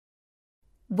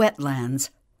Wetlands.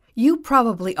 You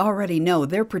probably already know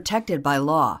they're protected by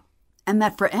law, and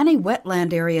that for any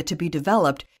wetland area to be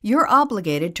developed, you're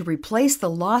obligated to replace the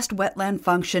lost wetland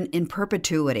function in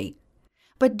perpetuity.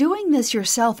 But doing this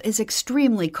yourself is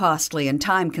extremely costly and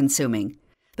time-consuming.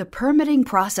 The permitting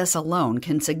process alone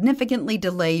can significantly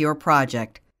delay your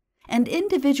project, and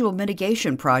individual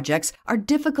mitigation projects are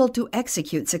difficult to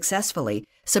execute successfully,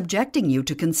 subjecting you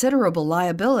to considerable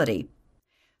liability.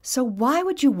 So why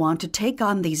would you want to take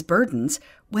on these burdens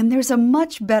when there's a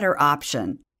much better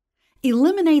option?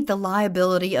 Eliminate the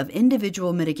liability of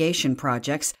individual mitigation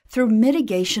projects through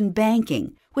mitigation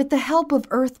banking with the help of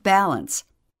EarthBalance.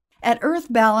 At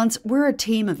EarthBalance, we're a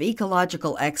team of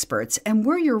ecological experts, and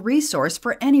we're your resource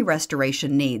for any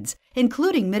restoration needs,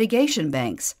 including mitigation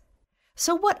banks.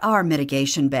 So what are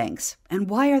mitigation banks, and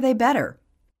why are they better?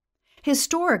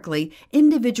 Historically,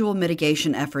 individual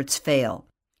mitigation efforts fail,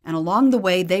 and along the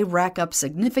way they rack up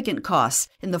significant costs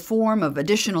in the form of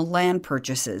additional land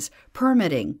purchases,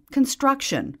 permitting,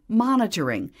 construction,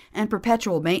 monitoring, and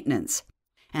perpetual maintenance.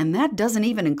 And that doesn't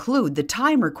even include the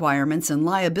time requirements and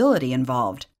liability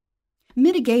involved.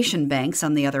 Mitigation banks,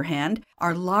 on the other hand,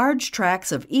 are large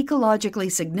tracts of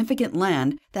ecologically significant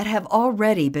land that have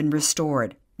already been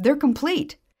restored. They're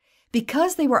complete.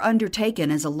 Because they were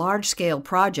undertaken as a large-scale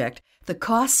project, the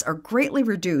costs are greatly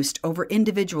reduced over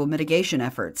individual mitigation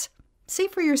efforts. See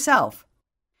for yourself.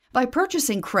 By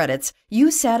purchasing credits,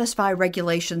 you satisfy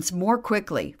regulations more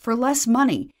quickly, for less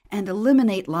money, and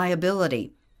eliminate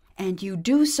liability. And you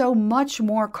do so much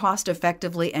more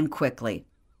cost-effectively and quickly.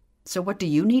 So what do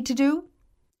you need to do?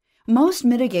 Most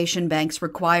mitigation banks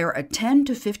require a 10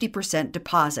 to 50%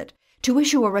 deposit to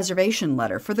issue a reservation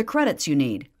letter for the credits you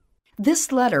need.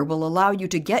 This letter will allow you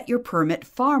to get your permit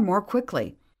far more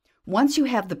quickly. Once you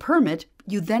have the permit,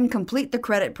 you then complete the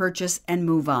credit purchase and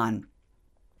move on.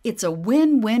 It's a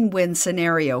win-win-win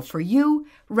scenario for you,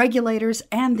 regulators,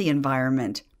 and the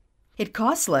environment. It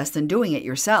costs less than doing it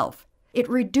yourself. It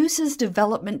reduces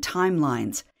development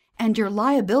timelines, and your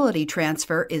liability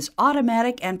transfer is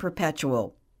automatic and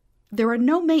perpetual. There are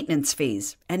no maintenance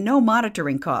fees and no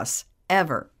monitoring costs,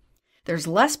 ever. There's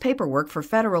less paperwork for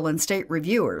federal and state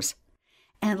reviewers.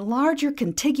 And larger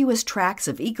contiguous tracts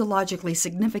of ecologically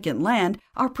significant land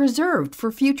are preserved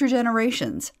for future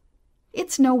generations.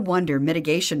 It's no wonder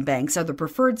mitigation banks are the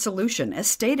preferred solution as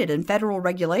stated in federal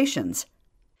regulations.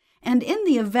 And in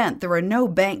the event there are no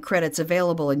bank credits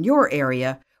available in your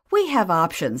area, we have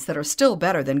options that are still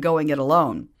better than going it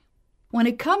alone. When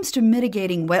it comes to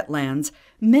mitigating wetlands,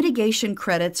 mitigation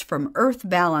credits from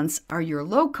EarthBalance are your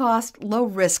low-cost,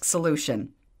 low-risk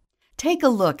solution. Take a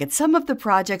look at some of the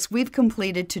projects we've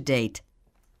completed to date.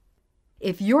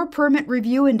 If your permit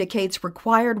review indicates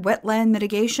required wetland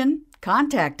mitigation,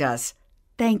 contact us.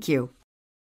 Thank you.